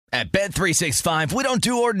At Bet365, we don't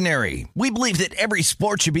do ordinary. We believe that every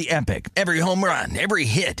sport should be epic. Every home run, every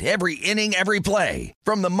hit, every inning, every play.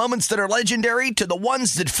 From the moments that are legendary to the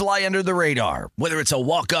ones that fly under the radar. Whether it's a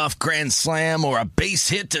walk-off grand slam or a base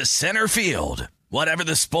hit to center field. Whatever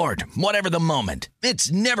the sport, whatever the moment.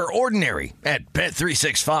 It's never ordinary at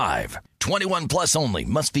Bet365. 21 plus only.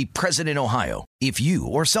 Must be present in Ohio. If you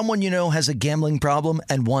or someone you know has a gambling problem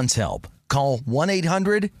and wants help, call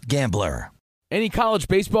 1-800-GAMBLER. Any college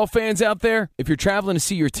baseball fans out there? If you're traveling to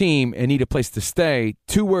see your team and need a place to stay,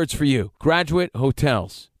 2 words for you: Graduate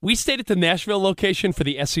Hotels. We stayed at the Nashville location for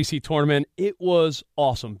the SEC tournament. It was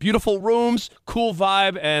awesome. Beautiful rooms, cool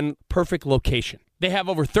vibe, and perfect location. They have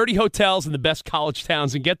over 30 hotels in the best college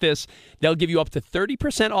towns, and get this, they'll give you up to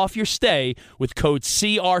 30% off your stay with code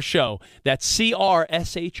CRSHOW. That's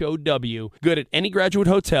CRSHOW. Good at any Graduate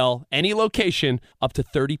Hotel, any location, up to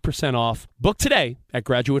 30% off. Book today at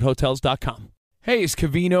graduatehotels.com. Hey, it's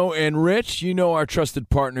Covino and Rich. You know our trusted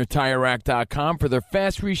partner, TireRack.com, for their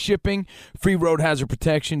fast reshipping, free road hazard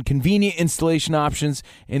protection, convenient installation options,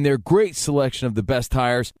 and their great selection of the best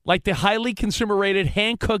tires. Like the highly consumer-rated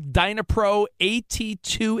hand-cooked Dynapro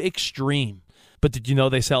AT2 Extreme. But did you know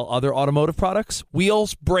they sell other automotive products?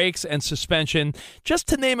 Wheels, brakes, and suspension, just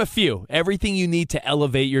to name a few. Everything you need to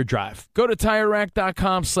elevate your drive. Go to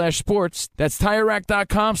TireRack.com/sports. That's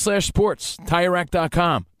TireRack.com/sports.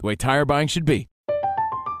 TireRack.com, the way tire buying should be.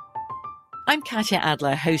 I'm Katya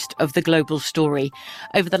Adler, host of The Global Story.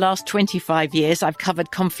 Over the last 25 years, I've covered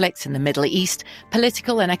conflicts in the Middle East,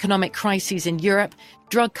 political and economic crises in Europe,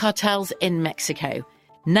 drug cartels in Mexico.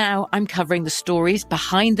 Now I'm covering the stories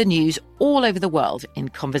behind the news all over the world in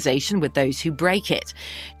conversation with those who break it.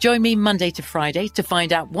 Join me Monday to Friday to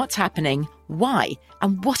find out what's happening, why,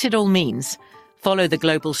 and what it all means. Follow The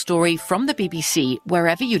Global Story from the BBC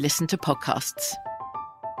wherever you listen to podcasts.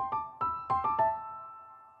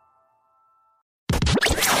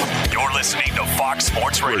 You're listening to Fox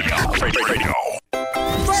Sports Radio. Straight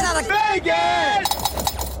out of Vegas!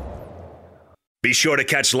 Be sure to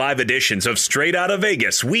catch live editions of Straight Outta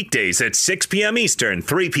Vegas weekdays at 6 p.m. Eastern,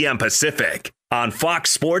 3 p.m. Pacific on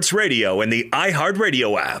Fox Sports Radio and the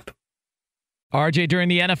iHeartRadio app. RJ, during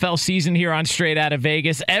the NFL season here on Straight Outta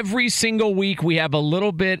Vegas, every single week we have a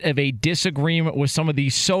little bit of a disagreement with some of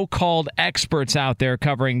these so-called experts out there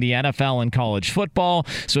covering the NFL and college football.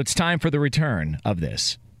 So it's time for the return of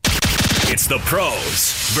this. It's the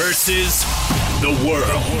pros versus the world.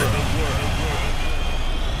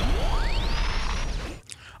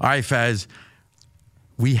 All right, Fez,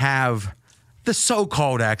 we have the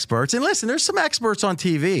so-called experts. And listen, there's some experts on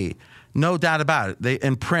TV, no doubt about it,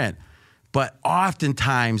 in print. But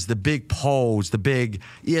oftentimes the big polls, the big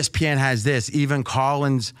ESPN has this, even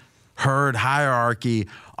Collins herd hierarchy,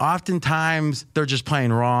 oftentimes they're just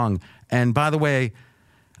playing wrong. And by the way,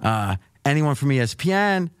 anyone from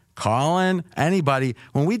ESPN, Colin, anybody,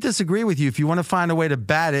 when we disagree with you, if you want to find a way to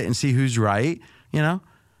bat it and see who's right, you know,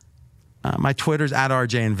 my Twitter's at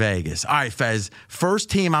RJ in Vegas. All right, Fez, first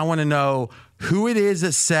team, I want to know who it is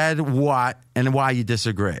that said what and why you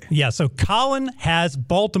disagree. Yeah, so Colin has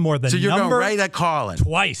Baltimore, the number. So you're going right at Colin.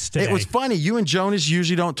 Twice today. It was funny. You and Jonas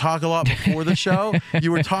usually don't talk a lot before the show.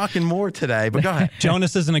 You were talking more today, but go ahead.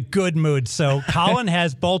 Jonas is in a good mood. So Colin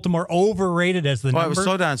has Baltimore overrated as the number. All right,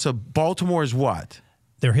 slow down. So Baltimore is what?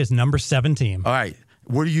 They're his number 7 team. All right.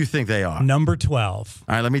 What do you think they are? Number 12.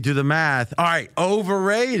 All right, let me do the math. All right,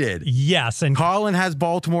 overrated. Yes. And Colin has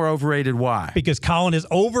Baltimore overrated. Why? Because Colin is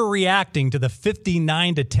overreacting to the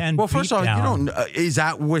 59-10 Well, first off, beatdown. you don't. Is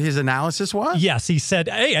that what his analysis was? Yes, he said,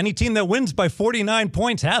 hey, any team that wins by 49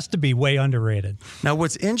 points has to be way underrated. Now,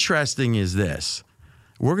 what's interesting is this.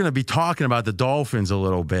 We're going to be talking about the Dolphins a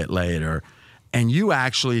little bit later, and you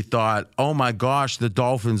actually thought, oh, my gosh, the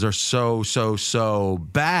Dolphins are so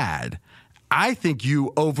bad. I think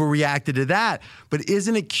you overreacted to that. But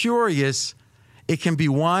isn't it curious? It can be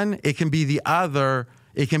one, it can be the other,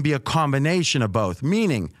 it can be a combination of both.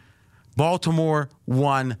 Meaning, Baltimore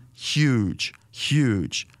won huge.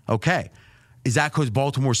 Okay. Is that because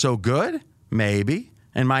Baltimore's so good? Maybe.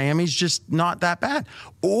 And Miami's just not that bad.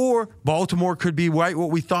 Or Baltimore could be right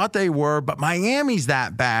what we thought they were, but Miami's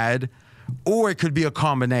that bad. Or it could be a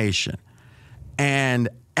combination. And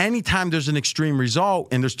anytime there's an extreme result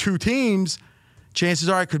and there's two teams, chances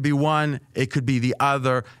are it could be one, it could be the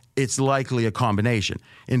other. It's likely a combination.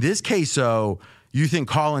 In this case, though, you think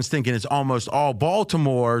Colin's thinking it's almost all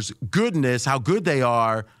Baltimore's goodness, how good they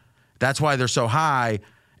are. That's why they're so high.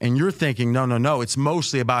 And you're thinking, no, it's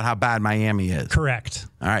mostly about how bad Miami is. Correct.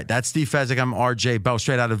 All right, that's Steve Fezzik. I'm RJ Bell,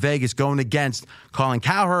 straight out of Vegas, going against Colin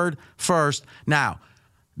Cowherd first. Now,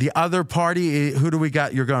 The other party, who do we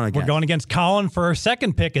got you're going against? We're going against Colin for our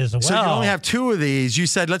second pick as well. So you only have 2 of these. You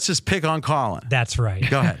said, let's just pick on Colin. That's right.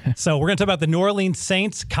 Go ahead. So we're going to talk about the New Orleans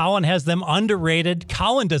Saints. Colin has them underrated.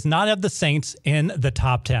 Colin does not have the Saints in the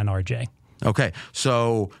top 10, RJ. Okay,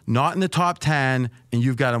 so not in the top 10, and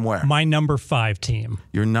you've got them where? My number 5 team.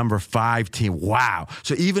 Your number 5 team. Wow.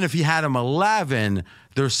 So even if you had them 11,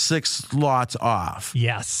 they're 6 slots off.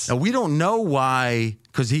 Yes. Now, we don't know why,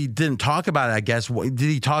 because he didn't talk about it, I guess. Did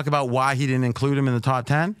he talk about why he didn't include him in the top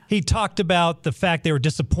 10? He talked about the fact they were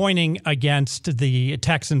disappointing against the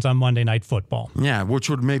Texans on Monday Night Football. Yeah, which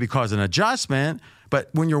would maybe cause an adjustment. But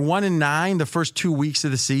when you're 1-9 the first 2 weeks of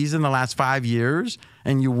the season, the last 5 years,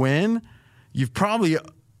 and you win, you've probably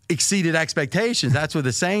exceeded expectations. That's where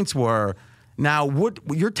the Saints were. Now, what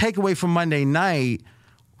your takeaway from Monday night,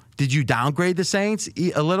 did you downgrade the Saints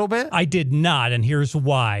a little bit? I did not, and here's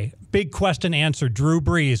why. Big question answer. Drew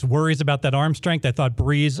Brees worries about that arm strength. I thought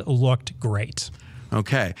Brees looked great.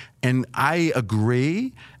 Okay, and I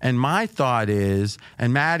agree. And my thought is,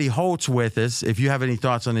 and Maddie Holt's with us, if you have any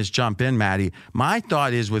thoughts on this, jump in, Maddie. My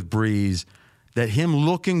thought is with Brees that him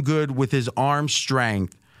looking good with his arm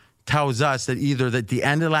strength tells us that either at the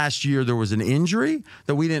end of last year there was an injury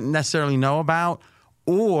that we didn't necessarily know about,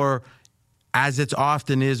 or, as it's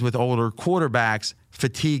often is with older quarterbacks,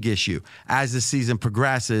 fatigue issue. As the season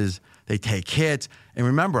progresses, they take hits. And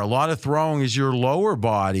remember, a lot of throwing is your lower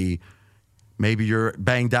body. Maybe you're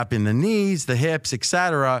banged up in the knees, the hips,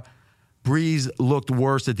 etc. Brees looked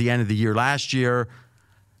worse at the end of the year last year.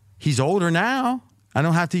 He's older now. I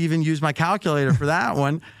don't have to even use my calculator for that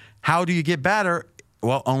one. How do you get better?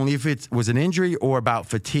 Well, only if it was an injury or about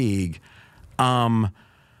fatigue.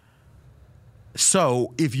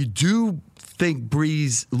 So if you do think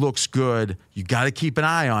Brees looks good, you got to keep an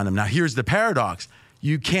eye on him. Now, here's the paradox.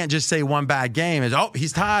 You can't just say one bad game is, oh,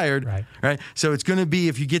 he's tired. Right? So it's going to be,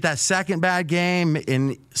 if you get that second bad game,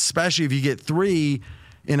 and especially if you get 3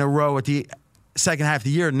 in a row at the second half of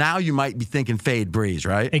the year, now you might be thinking fade Brees,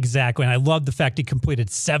 right? Exactly. And I love the fact he completed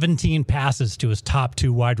 17 passes to his top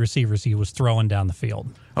 2 wide receivers he was throwing down the field.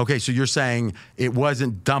 Okay, so you're saying it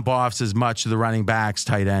wasn't dump-offs as much to the running backs,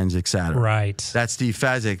 tight ends, et cetera. Right. That's Steve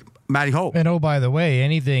Fezzik. Matty Hope. And, oh, by the way,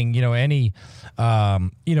 anything, if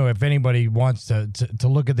anybody wants to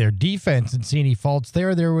look at their defense and see any faults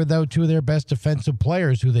there, they're without 2 of their best defensive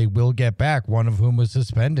players who they will get back, one of whom was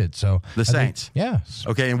suspended. So the Saints. Yes.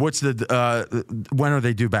 Okay, and what's when are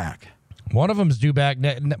they due back? One of them's due back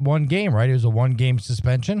one game, right? It was a 1-game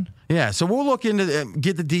suspension. Yeah, so we'll look into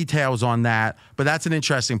get the details on that, but that's an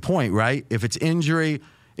interesting point, right? If it's injury,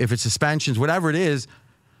 if it's suspensions, whatever it is,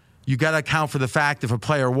 you got to account for the fact if a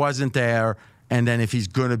player wasn't there, and then if he's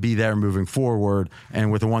going to be there moving forward,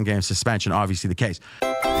 and with a 1-game suspension, obviously the case.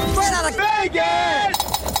 Straight out of Vegas!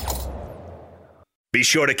 Be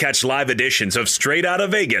sure to catch live editions of Straight Out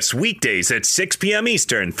of Vegas weekdays at 6 p.m.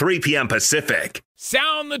 Eastern, 3 p.m. Pacific.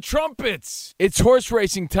 Sound the trumpets! It's horse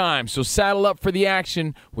racing time, so saddle up for the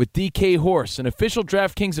action with DK Horse, an official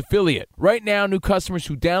DraftKings affiliate. Right now, new customers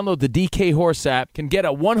who download the DK Horse app can get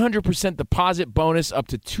a 100% deposit bonus up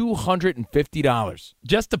to $250.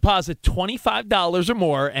 Just deposit $25 or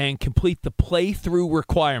more and complete the playthrough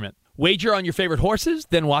requirement. Wager on your favorite horses,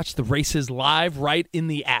 then watch the races live right in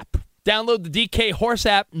the app. Download the DK Horse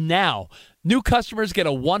app now. New customers get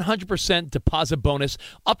a 100% deposit bonus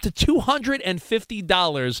up to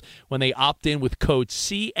 $250 when they opt in with code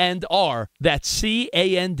CANDR. That's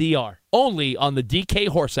CANDR. Only on the DK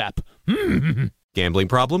Horse app. Gambling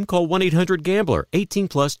problem? Call 1-800-GAMBLER. 18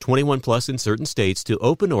 plus, 21 plus in certain states to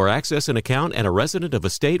open or access an account and a resident of a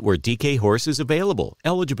state where DK Horse is available.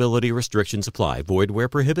 Eligibility restrictions apply. Void where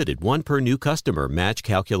prohibited. 1 per new customer. Match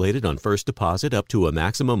calculated on first deposit up to a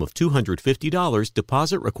maximum of $250.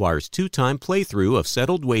 Deposit requires 2-time playthrough of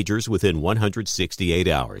settled wagers within 168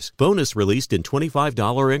 hours. Bonus released in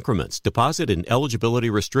 $25 increments. Deposit and eligibility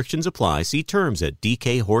restrictions apply. See terms at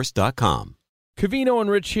dkhorse.com. Covino and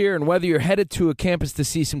Rich here, and whether you're headed to a campus to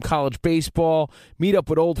see some college baseball, meet up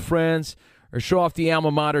with old friends, or show off the alma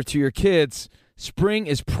mater to your kids, spring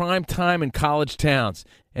is prime time in college towns.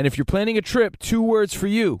 And if you're planning a trip, 2 words for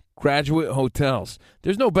you: Graduate Hotels.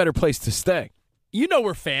 There's no better place to stay. You know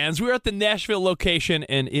we're fans. We were at the Nashville location,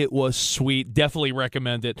 and it was sweet. Definitely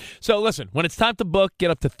recommend it. So listen, when it's time to book,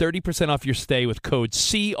 get up to 30% off your stay with code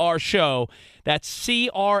CRSHOW. That's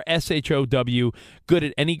CRSHOW. Good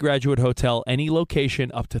at any Graduate Hotel, any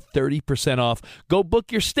location, up to 30% off. Go book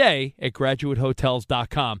your stay at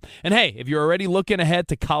graduatehotels.com. And hey, if you're already looking ahead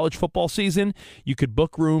to college football season, you could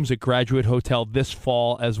book rooms at Graduate Hotel this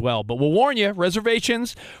fall as well. But we'll warn you,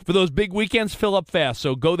 reservations for those big weekends fill up fast,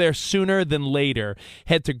 so go there sooner than later.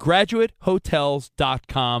 Head to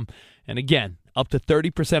graduatehotels.com. And again, up to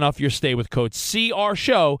 30% off your stay with code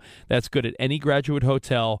CRSHOW. That's good at any Graduate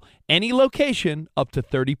Hotel, any location, up to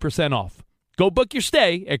 30% off. Go book your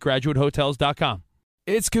stay at graduatehotels.com.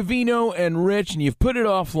 It's Covino and Rich, and you've put it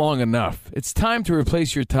off long enough. It's time to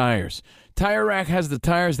replace your tires. Tire Rack has the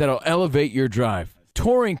tires that'll elevate your drive.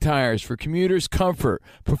 Touring tires for commuters' comfort,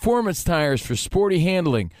 performance tires for sporty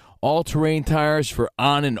handling, all-terrain tires for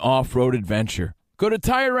on- and off-road adventure. Go to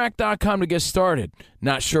TireRack.com to get started.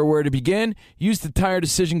 Not sure where to begin? Use the Tire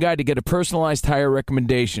Decision Guide to get a personalized tire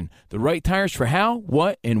recommendation. The right tires for how,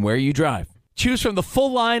 what, and where you drive. Choose from the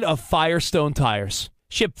full line of Firestone tires.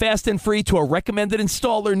 Ship fast and free to a recommended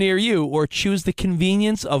installer near you, or choose the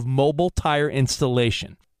convenience of mobile tire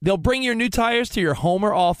installation. They'll bring your new tires to your home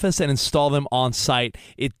or office and install them on site.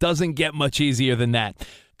 It doesn't get much easier than that.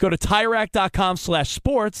 Go to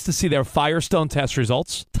TireRack.com/sports to see their Firestone test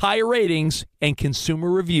results, tire ratings, and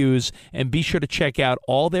consumer reviews, and be sure to check out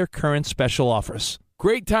all their current special offers.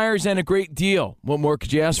 Great tires and a great deal. What more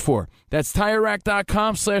could you ask for? That's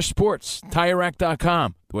TireRack.com/sports.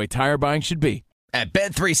 TireRack.com, the way tire buying should be. At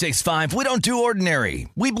Bet365, we don't do ordinary.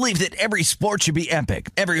 We believe that every sport should be epic.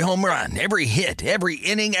 Every home run, every hit, every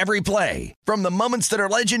inning, every play. From the moments that are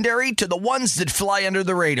legendary to the ones that fly under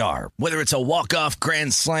the radar. Whether it's a walk-off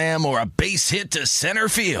grand slam or a base hit to center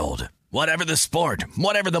field. Whatever the sport,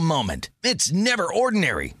 whatever the moment. It's never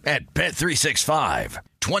ordinary at Bet365.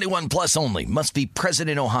 21 plus only. Must be present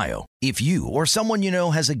in Ohio. If you or someone you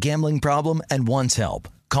know has a gambling problem and wants help,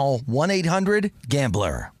 call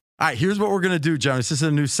 1-800-GAMBLER. All right, here's what we're going to do, Jonas. This is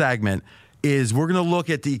a new segment. Is we're going to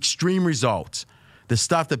look at the extreme results, the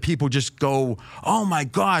stuff that people just go, oh my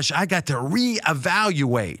gosh, I got to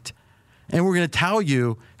reevaluate. And we're going to tell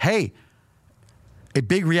you, hey, a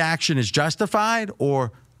big reaction is justified,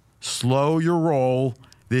 or slow your roll.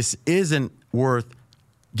 This isn't worth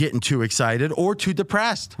getting too excited or too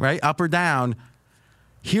depressed, right? Up or down.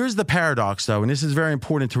 Here's the paradox, though, and this is very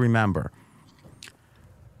important to remember.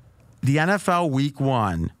 The NFL Week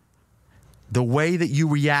 1, the way that you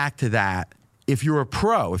react to that, if you're a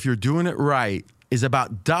pro, if you're doing it right, is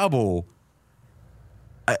about double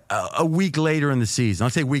a week later in the season.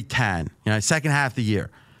 Let's say week 10, second half of the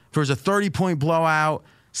year. If there's a 30-point blowout,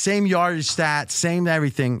 same yardage stats, same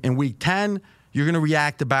everything, in week 10, you're going to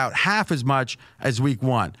react about half as much as week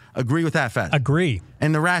 1. Agree with that, Fez? Agree.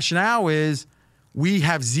 And the rationale is we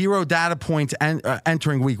have 0 data points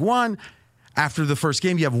entering week 1. After the first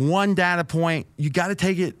game, you have 1 data point. You got to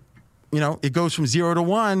take it, it goes from 0 to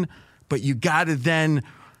 1, but you got to then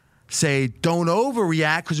say, don't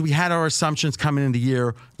overreact, because we had our assumptions coming in the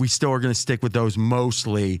year. We still are going to stick with those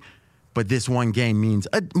mostly, but this one game means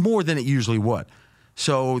more than it usually would.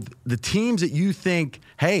 So the teams that you think,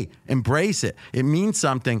 hey, embrace it, it means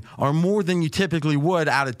something, are more than you typically would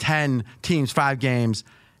out of 10 teams, 5 games.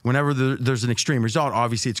 Whenever there's an extreme result,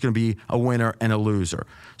 obviously it's going to be a winner and a loser.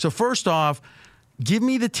 So first off, give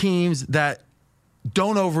me the teams that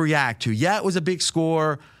don't overreact to. Yeah, it was a big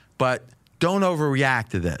score, but don't overreact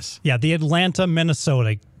to this. Yeah, the Atlanta,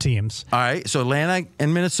 Minnesota teams. All right, so Atlanta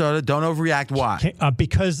and Minnesota, don't overreact. Why?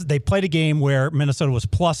 Because they played a game where Minnesota was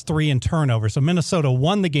 +3 in turnover. So Minnesota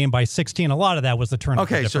won the game by 16. A lot of that was the turnover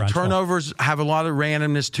differential. So turnovers have a lot of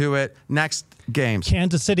randomness to it. Next games.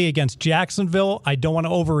 Kansas City against Jacksonville. I don't want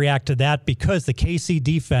to overreact to that because the KC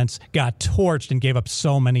defense got torched and gave up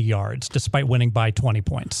so many yards despite winning by 20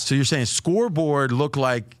 points. So you're saying scoreboard looked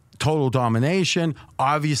like total domination.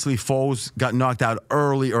 Obviously, Foles got knocked out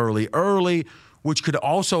early, which could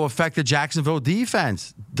also affect the Jacksonville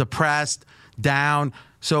defense. Depressed, down.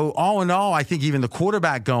 So all in all, I think even the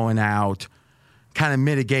quarterback going out kind of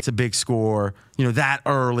mitigates a big score, that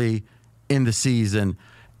early in the season.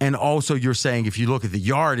 And also you're saying if you look at the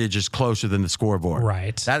yardage, it's closer than the scoreboard.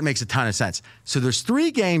 Right. That makes a ton of sense. So there's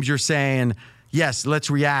 3 games you're saying, yes, let's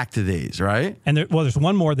react to these, right? And there's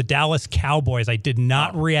one more, the Dallas Cowboys. I did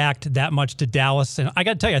not react that much to Dallas. And I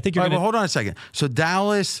got to tell you, I think you're going to... Well, hold on a second. So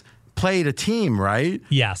Dallas played a team, right?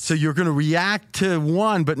 Yes. So you're going to react to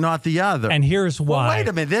one, but not the other. And here's why. Well, wait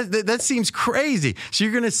a minute. That seems crazy. So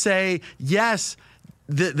you're going to say, yes,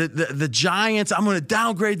 the Giants, I'm going to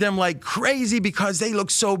downgrade them like crazy because they look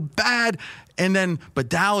so bad. But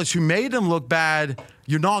Dallas, who made them look bad,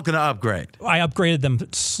 you're not going to upgrade. I upgraded them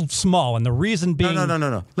small, and the reason being...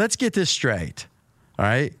 No. Let's get this straight, all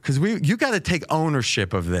right? Because you got to take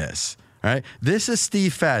ownership of this, All right. This is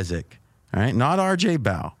Steve Fezzik. All right. Not R.J.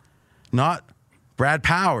 Bell. Not Brad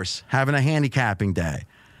Powers having a handicapping day.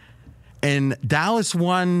 And Dallas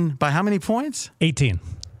won by how many points? 18.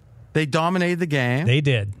 They dominated the game. They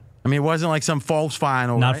did. I mean, it wasn't like some false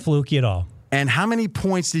final. Not right? fluky at all. And how many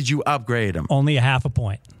points did you upgrade them? Only a half a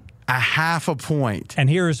point. A half a point. And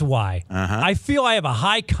here's why. I feel I have a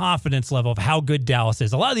high confidence level of how good Dallas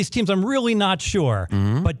is. A lot of these teams, I'm really not sure.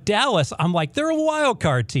 But Dallas, I'm like, they're a wild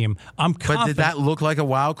card team. I'm confident. But did that look like a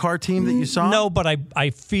wild card team that you saw? No, but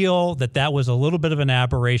I feel that was a little bit of an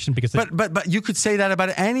aberration because. But you could say that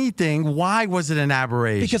about anything. Why was it an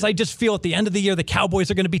aberration? Because I just feel at the end of the year the Cowboys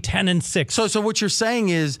are going to be 10-6. So what you're saying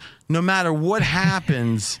is, no matter what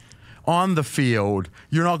happens on the field,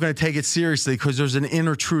 you're not going to take it seriously because there's an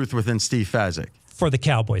inner truth within Steve Fezzik. For the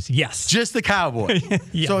Cowboys, yes. Just the Cowboys.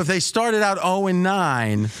 Yes. So if they started out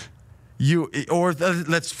 0-9,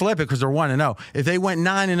 let's flip it because they're 1-0. If they went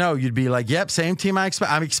 9-0, you'd be like, yep, same team I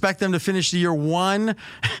expect them to finish the year 1.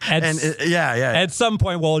 At some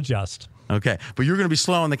point, we'll adjust. Okay, but you're going to be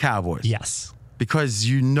slow on the Cowboys. Yes. Because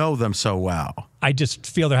you know them so well. I just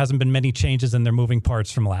feel there hasn't been many changes in their moving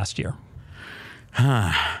parts from last year.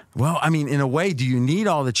 Well, I mean, in a way, do you need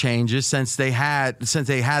all the changes since they had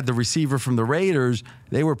the receiver from the Raiders?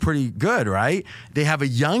 They were pretty good, right? They have a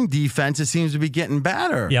young defense that seems to be getting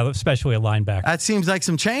better. Yeah, especially a linebacker. That seems like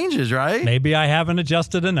some changes, right? Maybe I haven't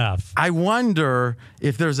adjusted enough. I wonder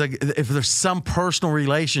if there's some personal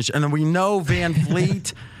relationship, and we know Van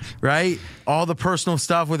Fleet, right? All the personal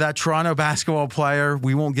stuff with that Toronto basketball player.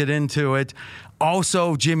 We won't get into it.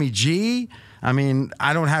 Also, Jimmy G. I mean,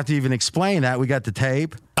 I don't have to even explain that. We got the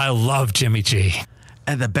tape. I love Jimmy G.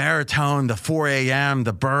 And the baritone, the 4 a.m.,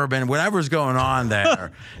 the bourbon, whatever's going on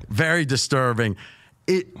there. Very disturbing.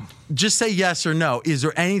 Just say yes or no. Is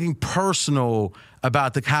there anything personal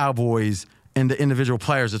about the Cowboys and the individual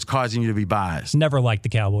players that's causing you to be biased? Never liked the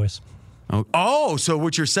Cowboys. Oh, so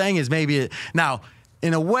what you're saying is now,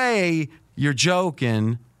 in a way, you're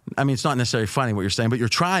joking. I mean, it's not necessarily funny what you're saying, but you're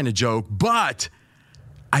trying to joke. But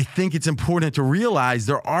I think it's important to realize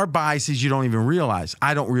there are biases you don't even realize.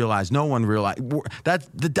 I don't realize. No one realizes. That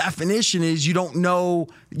the definition is you don't know.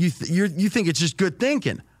 You think it's just good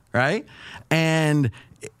thinking, right? And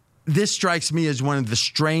this strikes me as one of the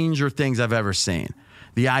stranger things I've ever seen.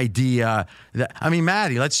 The idea that, I mean,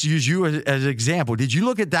 Maddie, let's use you as an example. Did you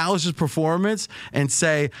look at Dallas's performance and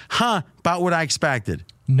say, about what I expected?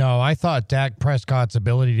 No, I thought Dak Prescott's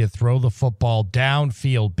ability to throw the football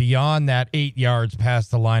downfield beyond that 8 yards past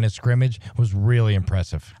the line of scrimmage was really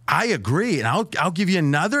impressive. I agree, and I'll give you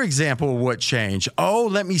another example of what changed. Oh,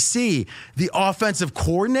 let me see. The offensive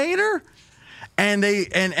coordinator, and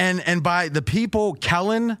by the people,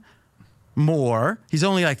 Kellen Moore. He's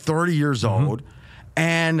only like 30 years old.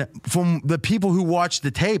 And from the people who watched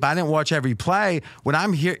the tape, I didn't watch every play. What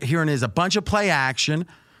I'm hearing is a bunch of play action,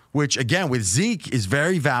 which, again, with Zeke is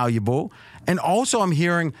very valuable. And also I'm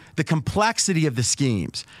hearing the complexity of the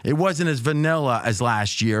schemes. It wasn't as vanilla as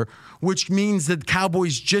last year, which means that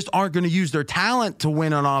Cowboys just aren't going to use their talent to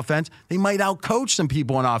win on offense. They might outcoach some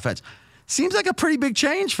people on offense. Seems like a pretty big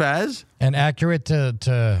change, Fez. And accurate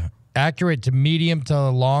to medium to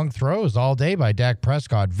long throws all day by Dak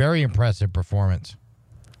Prescott. Very impressive performance.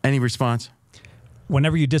 Any response?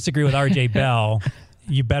 Whenever you disagree with R.J. Bell,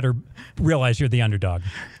 you better realize you're the underdog.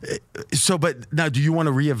 So, but now, do you want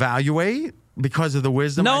to reevaluate because of the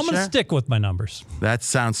wisdom? No, I'm going to stick with my numbers. That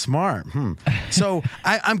sounds smart. So,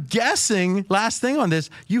 I'm guessing, last thing on this,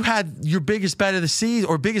 you had your biggest bet of the season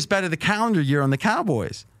or biggest bet of the calendar year on the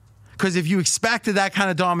Cowboys. Because if you expected that kind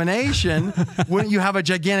of domination, wouldn't you have a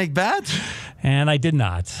gigantic bet? And I did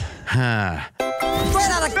not. Straight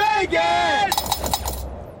out of Vegas!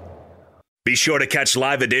 Be sure to catch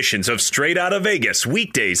live editions of Straight Outta Vegas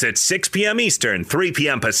weekdays at 6 p.m. Eastern, 3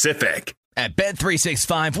 p.m. Pacific. At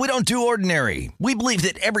Bet365, we don't do ordinary. We believe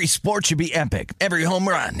that every sport should be epic. Every home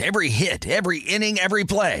run, every hit, every inning, every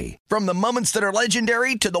play. From the moments that are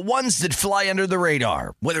legendary to the ones that fly under the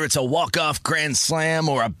radar. Whether it's a walk-off grand slam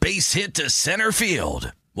or a base hit to center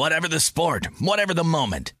field. Whatever the sport, whatever the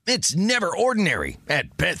moment. It's never ordinary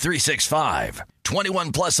at Bet365.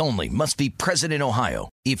 21 plus only. Must be present in Ohio.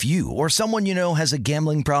 If you or someone you know has a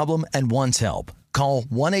gambling problem and wants help, call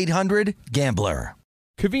 1-800-GAMBLER.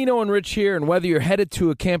 Covino and Rich here, and whether you're headed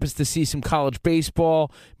to a campus to see some college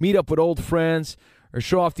baseball, meet up with old friends, or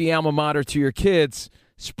show off the alma mater to your kids,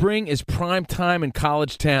 spring is prime time in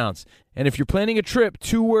college towns. And if you're planning a trip,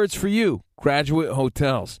 2 words for you: Graduate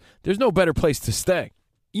Hotels. There's no better place to stay.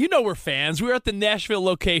 You know we're fans. We were at the Nashville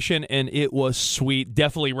location, and it was sweet.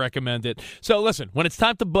 Definitely recommend it. So listen, when it's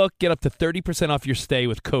time to book, get up to 30% off your stay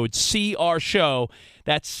with code CRSHOW.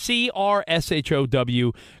 That's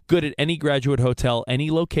CRSHOW. Good at any Graduate Hotel, any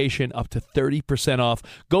location, up to 30% off.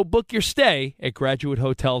 Go book your stay at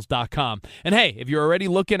graduatehotels.com. And hey, if you're already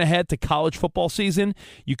looking ahead to college football season,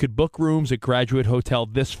 you could book rooms at Graduate Hotel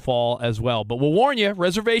this fall as well. But we'll warn you,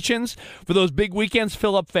 reservations for those big weekends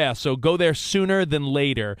fill up fast, so go there sooner than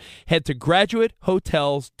later. Head to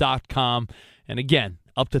graduatehotels.com. And again,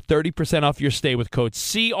 up to 30% off your stay with code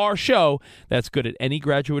CRSHOW. That's good at any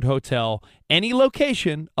Graduate Hotel, any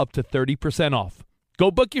location, up to 30% off.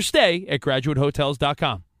 Go book your stay at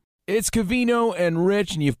graduatehotels.com. It's Covino and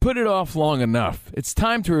Rich, and you've put it off long enough. It's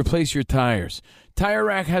time to replace your tires. Tire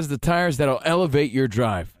Rack has the tires that'll elevate your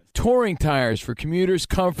drive. Touring tires for commuters'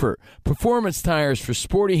 comfort, performance tires for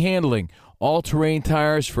sporty handling, all-terrain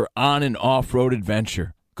tires for on- and off-road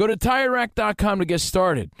adventure. Go to TireRack.com to get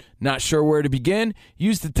started. Not sure where to begin?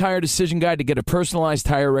 Use the Tire Decision Guide to get a personalized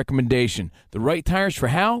tire recommendation. The right tires for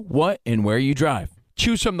how, what, and where you drive.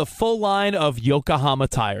 Choose from the full line of Yokohama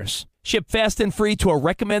tires. Ship fast and free to a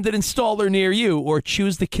recommended installer near you, or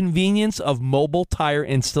choose the convenience of mobile tire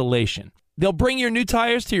installation. They'll bring your new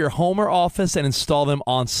tires to your home or office and install them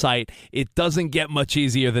on site. It doesn't get much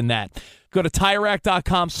easier than that. Go to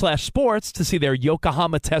TireRack.com/sports to see their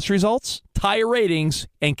Yokohama test results, tire ratings,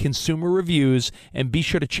 and consumer reviews, and be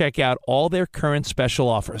sure to check out all their current special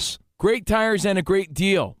offers. Great tires and a great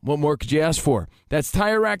deal. What more could you ask for? That's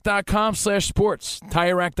TireRack.com/sports.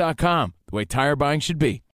 TireRack.com, the way tire buying should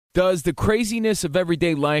be. Does the craziness of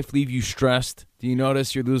everyday life leave you stressed? Do you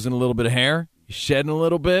notice you're losing a little bit of hair? You're shedding a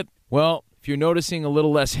little bit? Well, if you're noticing a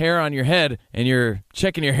little less hair on your head and you're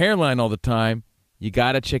checking your hairline all the time, you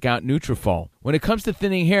got to check out Nutrafol. When it comes to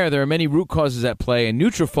thinning hair, there are many root causes at play, and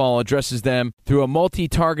Nutrafol addresses them through a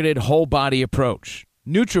multi-targeted whole-body approach.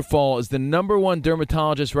 Nutrafol is the #1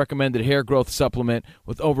 dermatologist-recommended hair growth supplement,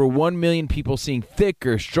 with over 1 million people seeing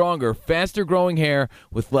thicker, stronger, faster-growing hair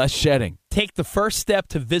with less shedding. Take the first step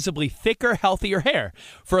to visibly thicker, healthier hair.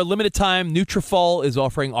 For a limited time, Nutrafol is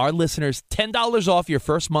offering our listeners $10 off your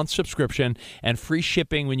first month subscription and free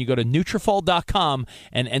shipping when you go to Nutrafol.com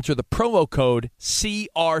and enter the promo code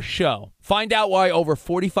CRSHOW. Find out why over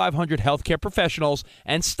 4,500 healthcare professionals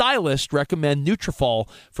and stylists recommend Nutrafol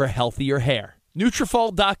for healthier hair.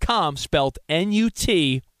 Nutrafol.com, spelled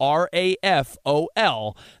Nutrafol.com,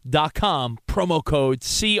 promo code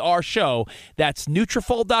CRSHOW. That's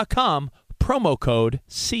Nutrafol.com, promo code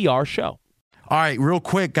CRSHOW. All right, real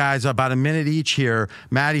quick, guys, about a minute each here.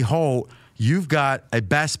 Matty Holt, you've got a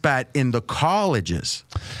best bet in the colleges.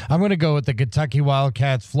 I'm going to go with the Kentucky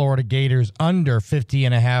Wildcats, Florida Gators, under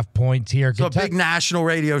 50.5 points here. So a big national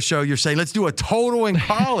radio show, you're saying, let's do a total in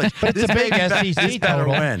college. It's a big SEC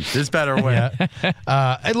total. This better win.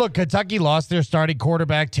 And look, Kentucky lost their starting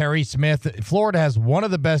quarterback, Terry Smith. Florida has one of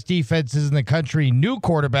the best defenses in the country. New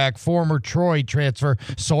quarterback, former Troy transfer,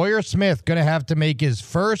 Sawyer Smith, going to have to make his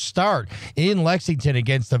first start in Lexington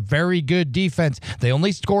against a very good defense. They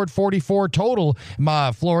only scored 44 total.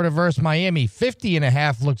 Florida versus Miami,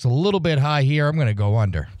 50.5 looks a little bit high here. I'm going to go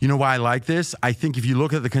under. You know why I like this? I think if you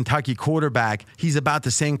look at the Kentucky quarterback, he's about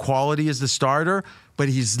the same quality as the starter, but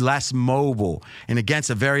he's less mobile. And against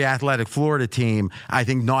a very athletic Florida team, I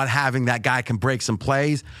think not having that guy can break some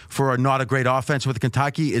plays for not a great offense with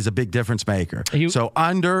Kentucky is a big difference maker. So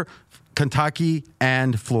under Kentucky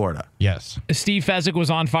and Florida. Yes. Steve Fezzik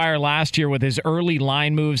was on fire last year with his early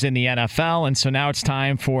line moves in the NFL, and so now it's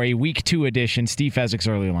time for a Week 2 edition, Steve Fezzik's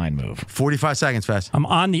early line move. 45 seconds, Fez. I'm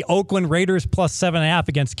on the Oakland Raiders plus 7.5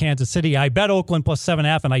 against Kansas City. I bet Oakland plus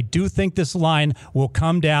 7.5, and I do think this line will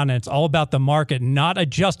come down, and it's all about the market not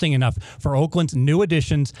adjusting enough for Oakland's new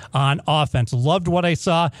additions on offense. Loved what I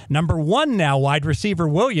saw. Number 1 now, wide receiver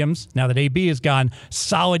Williams, now that AB is gone,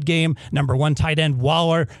 solid game. Number 1 tight end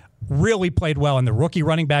Waller really played well, and the rookie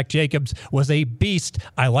running back Jacobs was a beast.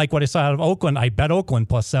 I like what I saw out of Oakland. I bet Oakland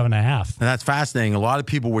plus 7.5. And that's fascinating. A lot of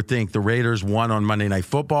people would think the Raiders won on Monday Night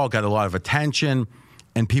Football, got a lot of attention,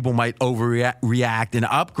 and people might overreact and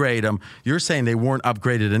upgrade them. You're saying they weren't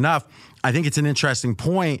upgraded enough. I think it's an interesting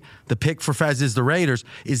point. The pick for Fez is the Raiders,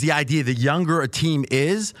 is the idea the younger a team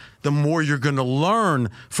is, the more you're going to learn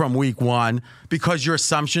from week 1 because your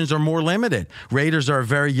assumptions are more limited. Raiders are a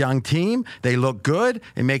very young team. They look good.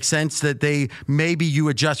 It makes sense that maybe you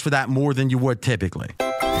adjust for that more than you would typically.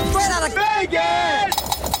 Straight out of Vegas!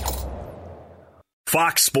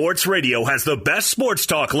 Fox Sports Radio has the best sports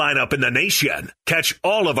talk lineup in the nation. Catch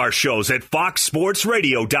all of our shows at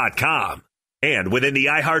foxsportsradio.com. And within the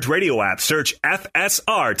iHeartRadio app, search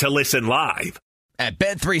FSR to listen live. At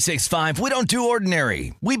Bet365, we don't do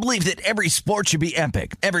ordinary. We believe that every sport should be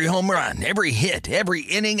epic. Every home run, every hit, every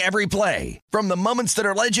inning, every play. From the moments that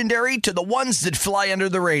are legendary to the ones that fly under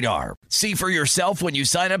the radar. See for yourself when you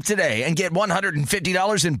sign up today and get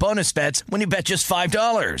 $150 in bonus bets when you bet just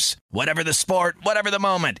 $5. Whatever the sport, whatever the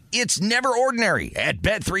moment, it's never ordinary at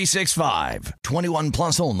Bet365. 21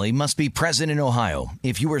 plus only. Must be present in Ohio.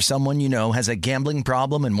 If you or someone you know has a gambling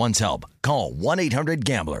problem and wants help, call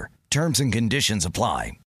 1-800-GAMBLER. Terms and conditions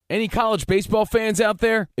apply. Any college baseball fans out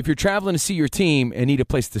there? If you're traveling to see your team and need a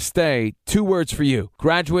place to stay, 2 words for you: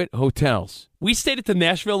 Graduate Hotels. We stayed at the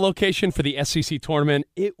Nashville location for the SEC tournament.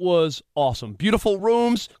 It was awesome. Beautiful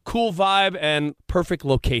rooms, cool vibe, and perfect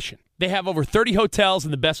location. They have over 30 hotels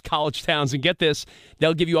in the best college towns, and get this,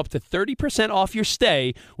 they'll give you up to 30% off your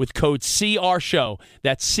stay with code CRSHOW.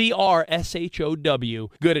 That's CRSHOW.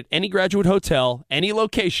 Good at any Graduate Hotel, any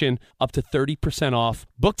location, up to 30% off.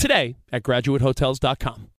 Book today at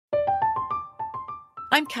graduatehotels.com.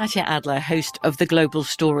 I'm Katya Adler, host of The Global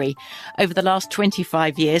Story. Over the last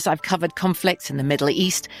 25 years, I've covered conflicts in the Middle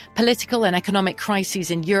East, political and economic crises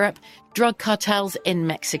in Europe, drug cartels in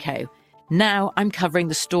Mexico. Now I'm covering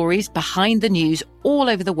the stories behind the news all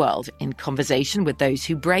over the world in conversation with those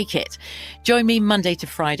who break it. Join me Monday to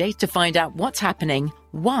Friday to find out what's happening,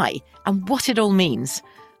 why, and what it all means.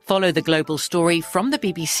 Follow The Global Story from the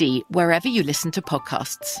BBC wherever you listen to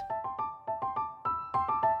podcasts.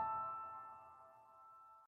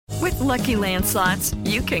 With Lucky Land Slots,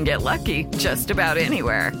 you can get lucky just about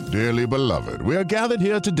anywhere. Dearly beloved, we are gathered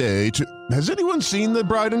here today to... Has anyone seen the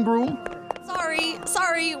bride and groom?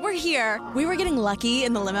 Sorry, we're here. We were getting lucky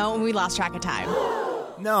in the limo and we lost track of time.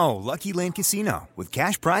 No, Lucky Land Casino, with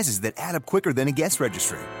cash prizes that add up quicker than a guest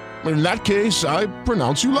registry. In that case, I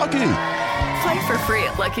pronounce you lucky. Play for free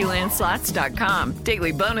at LuckyLandSlots.com.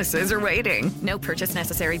 Daily bonuses are waiting. No purchase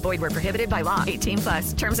necessary. Void where prohibited by law.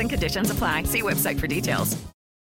 18+. Terms and conditions apply. See website for details.